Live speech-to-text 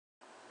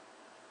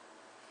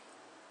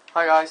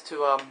Hi guys,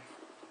 to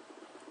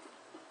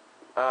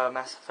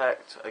Mass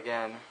Effect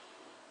again.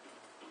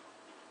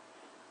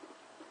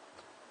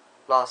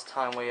 Last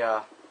time we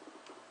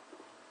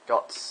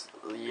got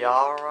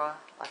Liara,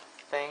 I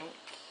think.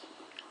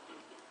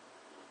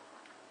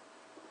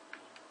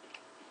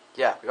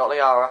 Yeah, we got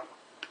Liara,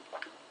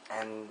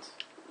 and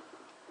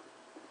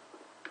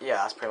yeah,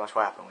 that's pretty much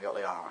what happened. We got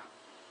Liara.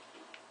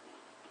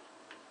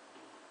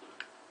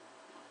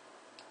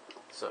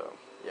 So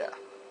yeah.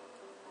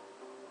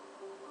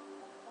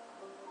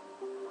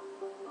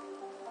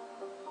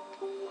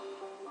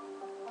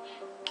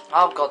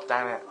 Oh god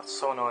damn it, that's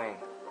so annoying.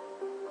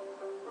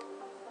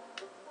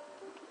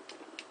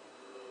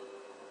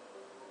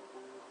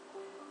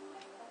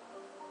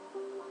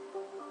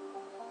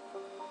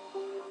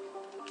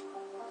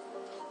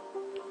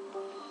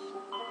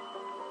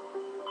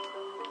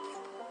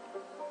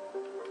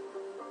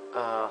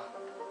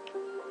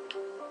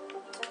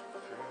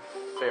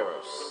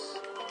 Feros.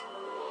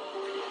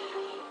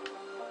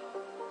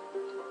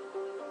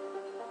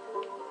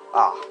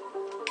 Ah.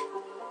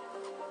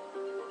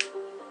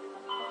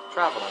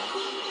 Traveling.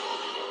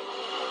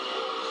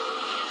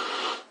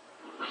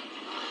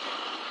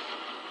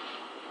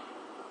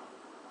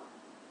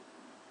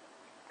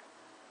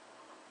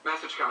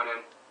 Message coming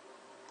in.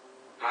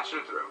 Patching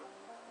it through.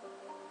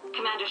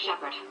 Commander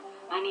Shepard,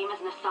 my name is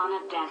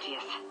Nasana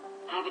Dantius.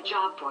 I have a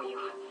job for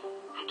you.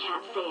 I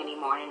can't say any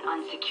more in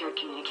unsecured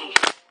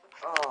communication.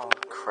 Oh,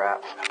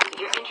 crap. If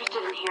you're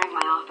interested in hearing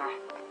my offer,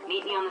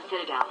 meet me on the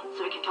Citadel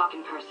so we can talk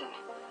in person.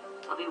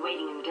 I'll be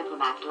waiting in the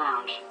Diplomat's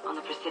Lounge on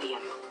the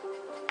Presidium.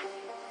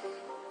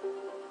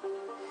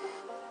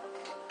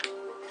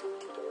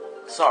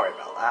 Sorry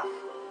about that.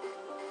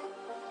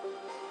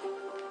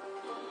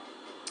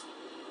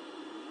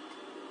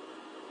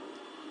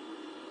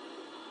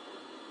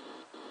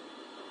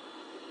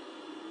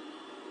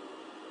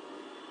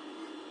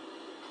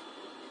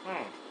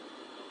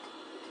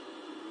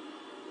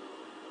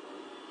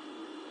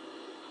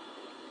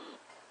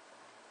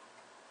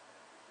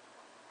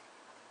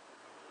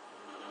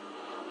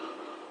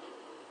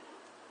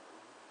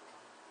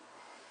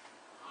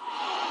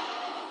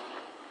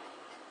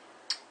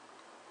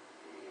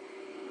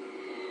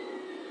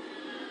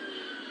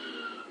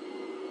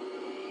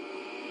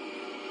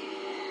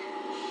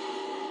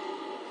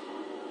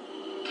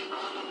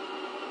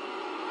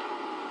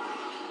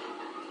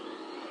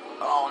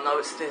 Oh no,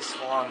 it's this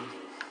one.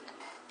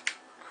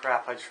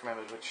 Crap, I just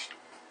remembered which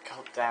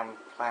goddamn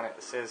planet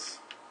this is.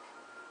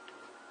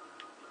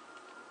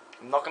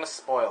 I'm not gonna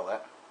spoil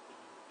it.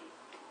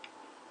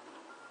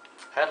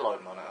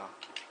 Headload monitor.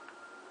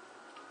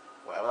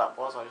 Whatever that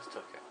was, I just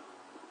took it.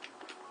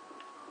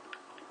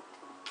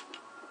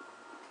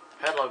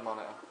 Headload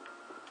monitor.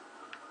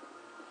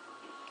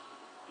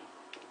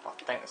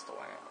 I think it's the way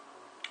out.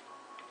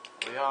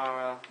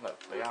 Liara, no,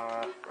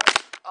 Liara,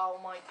 right. Oh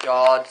my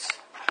god.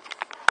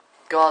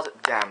 God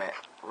damn it.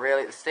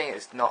 Really, this thing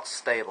is not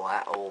stable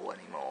at all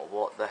anymore.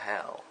 What the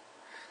hell?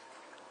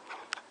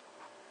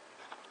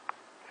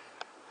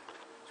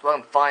 It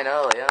wasn't fine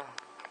earlier.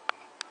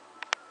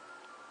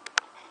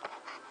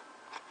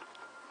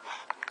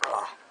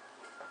 Ugh.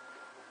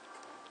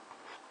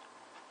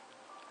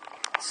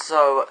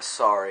 So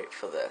sorry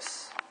for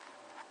this.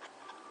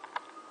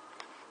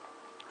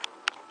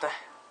 You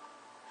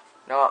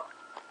know what?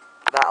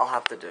 That'll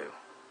have to do.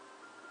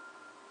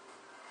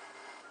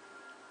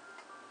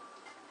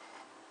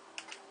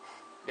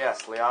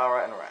 Yes,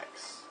 Liara and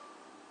Rex.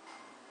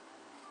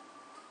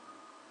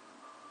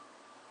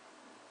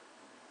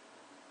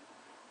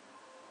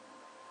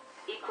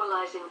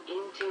 Equalizing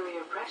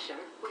interior pressure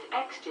with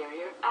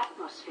exterior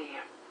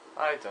atmosphere.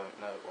 I don't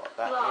know what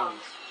that Love.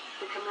 means.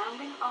 The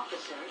commanding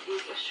officer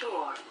is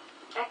ashore.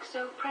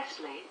 Exo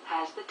Presley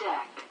has the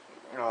deck.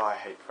 Oh, I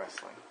hate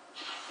Presley.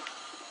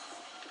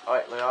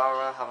 Alright,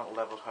 Liara, haven't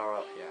leveled her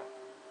up yet.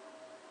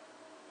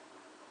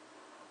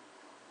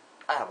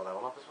 I have a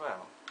level up as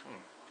well.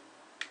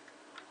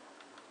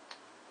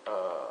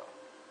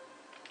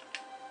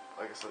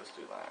 I guess let's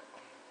do that.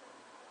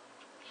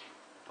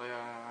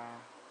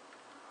 Liara.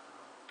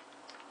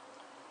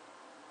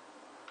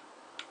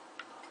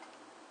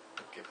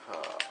 Give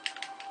her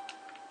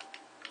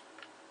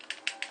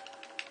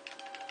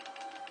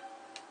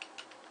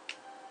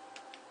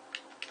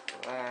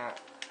that.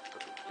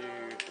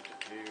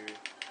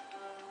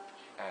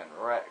 And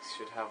Rex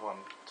should have one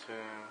too.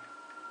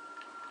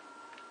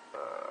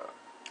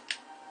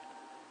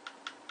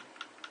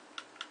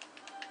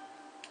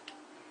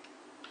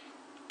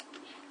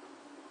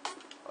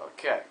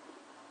 Okay.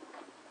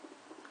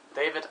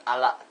 David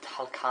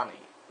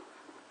Al-Talkani.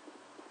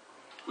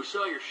 We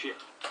saw your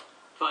ship.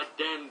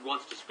 Faidan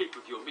wants to speak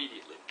with you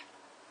immediately.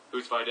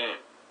 Who's Faidan?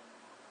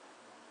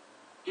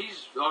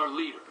 He's our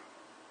leader.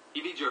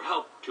 He needs your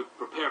help to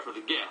prepare for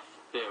the Geth.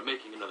 They are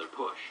making another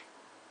push.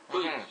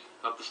 Please,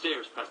 up the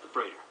stairs past the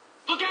freighter.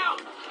 Look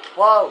out!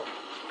 Whoa!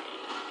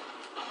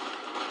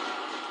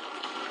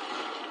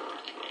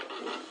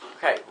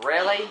 Okay,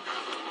 really?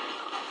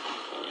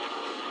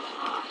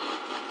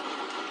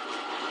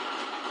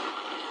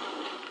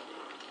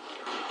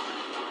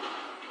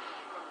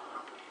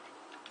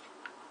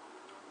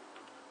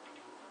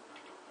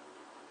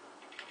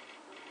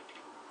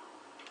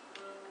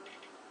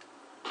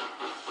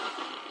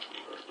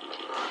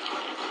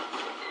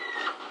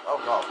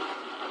 Oh god.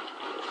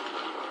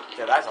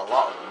 Yeah, that's a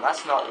lot of them.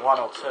 That's not one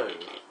or two.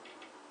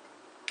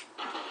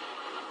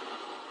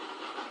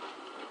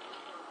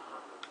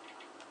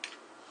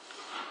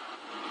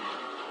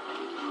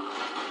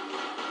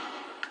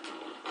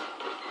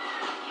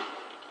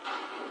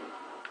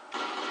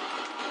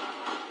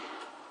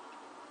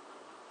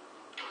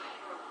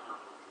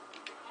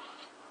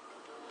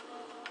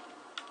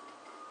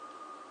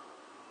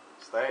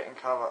 Stay in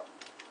cover.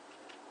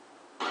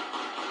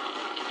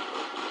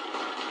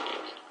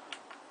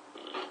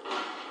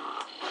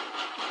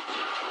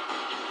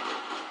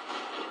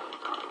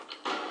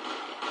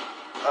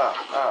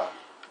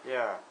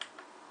 Yeah.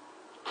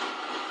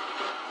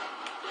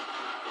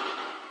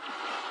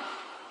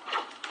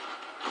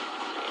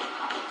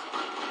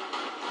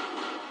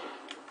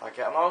 I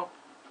get them all?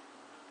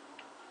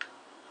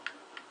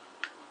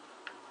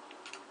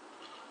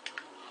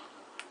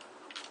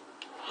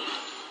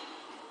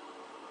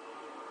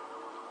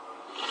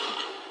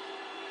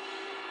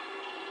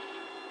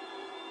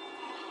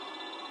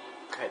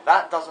 Okay,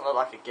 that doesn't look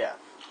like a gift.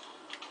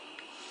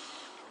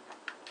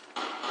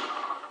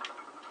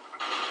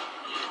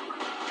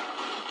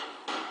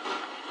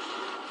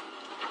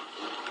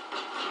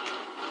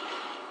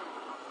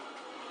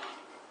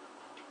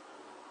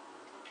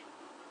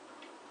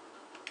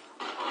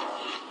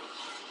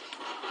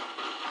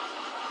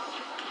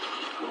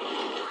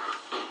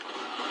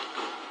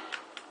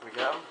 We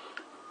get them.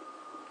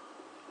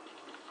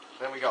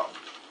 Then we got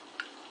them.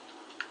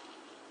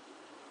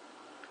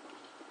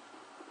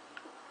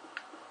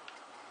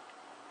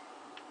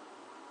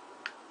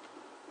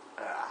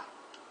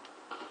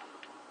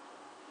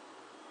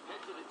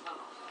 Head to the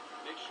tunnels.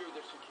 Make sure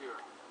they're secure.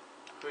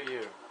 Who are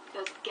you?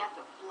 Those geth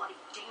are bloody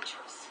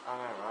dangerous. I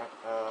know, right?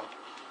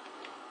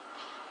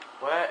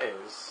 Where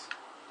is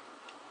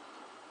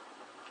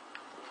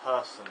the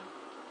person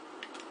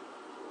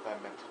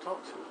they're meant to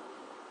talk to?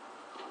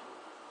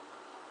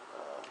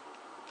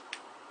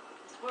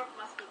 This work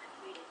must be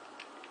completed.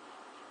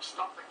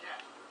 Stop the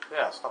geth.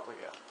 Yeah, stop the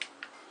geth.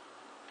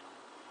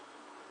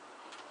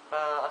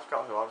 I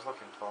forgot who I was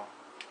looking for.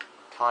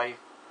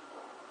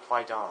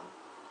 Kaidan.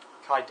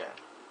 Kaiden.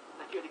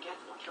 I fear the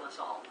geth will kill us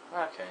all.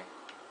 Okay.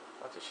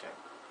 That's a shame.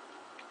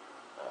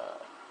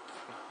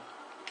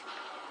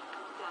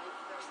 Dying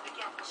thirst, the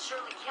geth will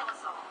surely kill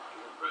us all.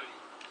 Get ready.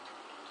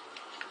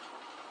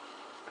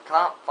 I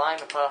can't find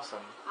the person.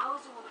 How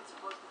is a woman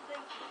supposed to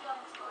think she's got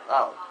inspired?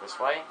 Oh, this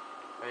way?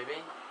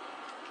 Maybe?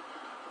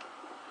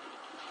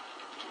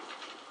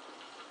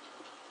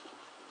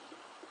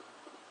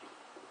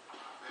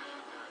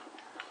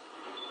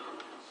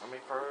 Let me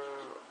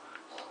through.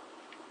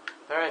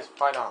 There it is,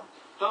 fight on.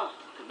 Oh,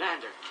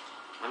 Commander.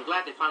 I'm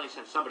glad they finally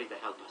sent somebody to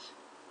help us.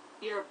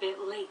 You're a bit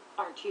late,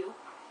 aren't you?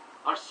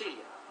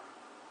 Arcelia.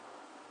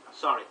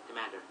 Sorry,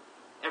 Commander.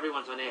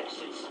 Everyone's on edge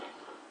since...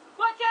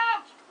 Watch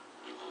out!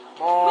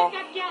 More. We've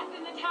got geth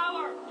in the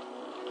tower!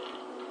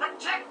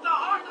 Protect the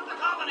heart of the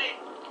colony!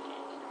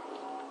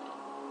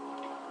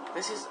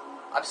 This is...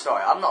 I'm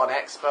sorry, I'm not an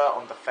expert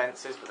on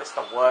defences, but this is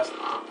the worst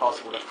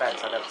possible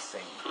defence I've ever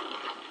seen.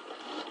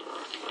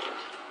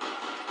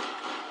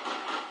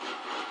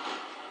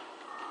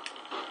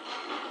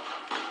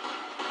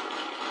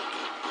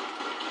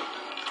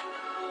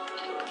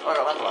 Oh, I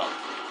got level up.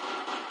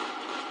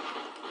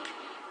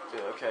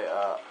 Dude, okay,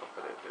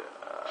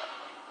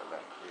 and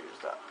then use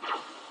that.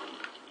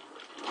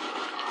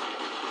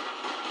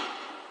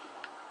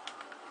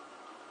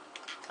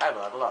 I have a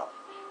level up.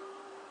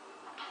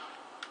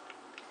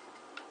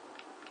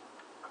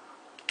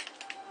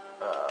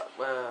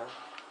 Where?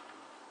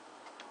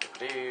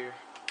 Do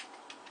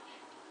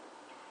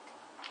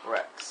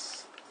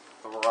Rex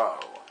throw? No.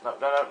 Oh,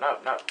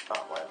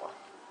 whatever.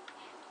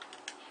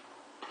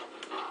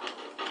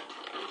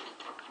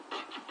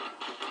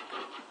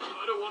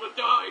 I don't want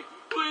to die.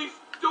 Please,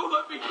 don't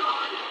let me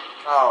die.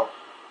 Oh.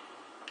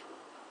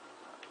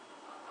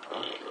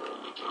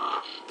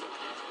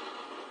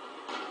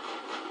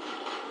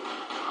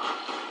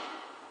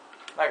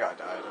 That guy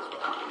died as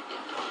well.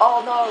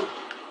 Oh no!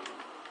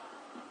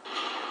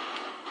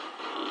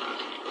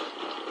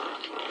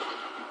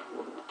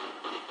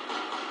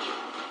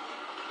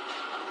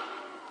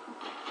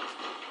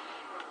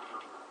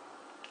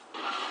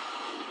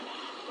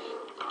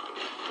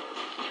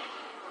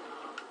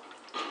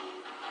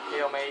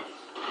 Heal me,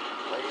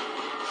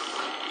 please.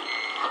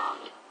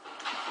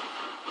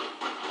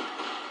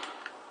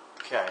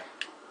 Okay.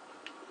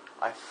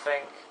 I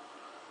think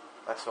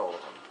that's all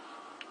of them.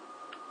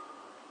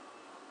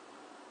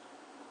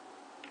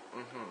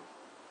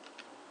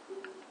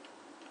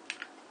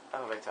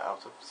 Elevator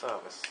out of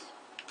service.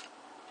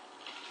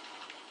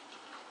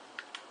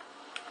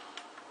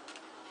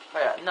 Oh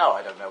yeah, no,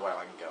 I don't know where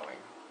I'm going.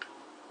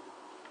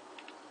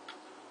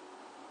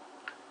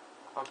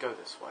 I'll go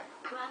this way.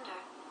 Commander,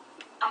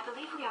 I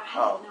believe we are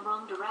headed Oh. in the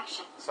wrong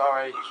direction.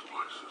 Sorry. This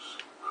place has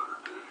seen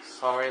better days.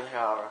 Sorry,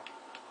 Liara.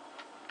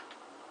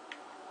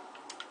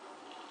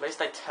 At least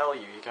they tell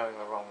you you're going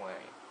the wrong way.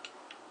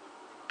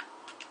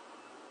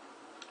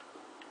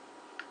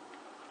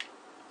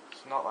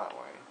 It's not that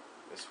way.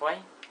 This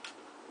way?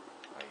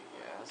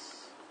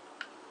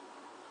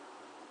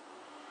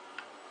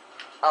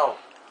 Oh.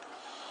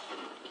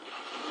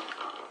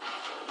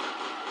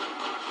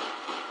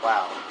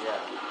 Wow, yeah.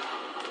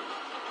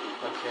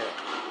 Okay.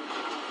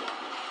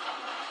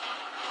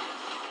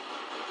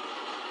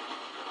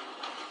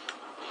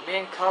 Me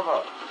and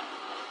cover.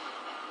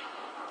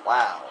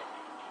 Wow.